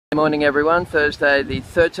Good morning everyone, Thursday the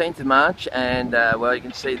 13th of March, and well, you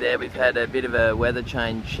can see there we've had a bit of a weather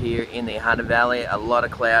change here in the Hunter Valley. A lot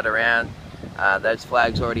of cloud around, those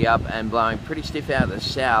flags already up and blowing pretty stiff out of the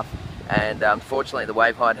south, and unfortunately the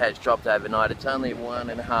wave height has dropped overnight. It's only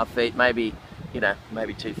 1.5 feet, maybe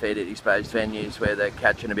 2 feet at exposed venues where they're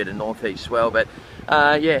catching a bit of northeast swell, but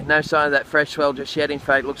yeah, no sign of that fresh swell just yet. In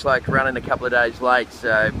fact, looks like running a couple of days late,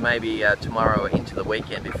 so maybe tomorrow or into the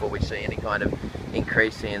weekend before we see any kind of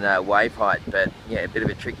increase in wave height. But yeah, a bit of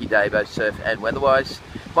a tricky day both surf and weather-wise.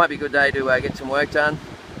 Might be a good day to get some work done,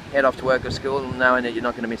 head off to work or school, knowing that you're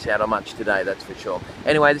not going to miss out on much today, that's for sure.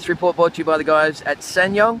 Anyway, this report brought to you by the guys at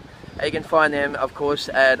Sanyong. You can find them, of course,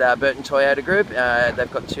 at Burton Toyota Group.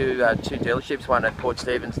 They've got two dealerships, one at Port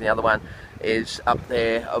Stephens and the other one is up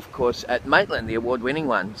there, of course, at Maitland, the award-winning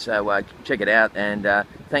one. So check it out, and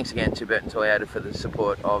thanks again to Burton Toyota for the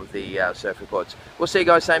support of the Surf Reports. We'll see you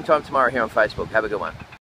guys same time tomorrow here on Facebook. Have a good one.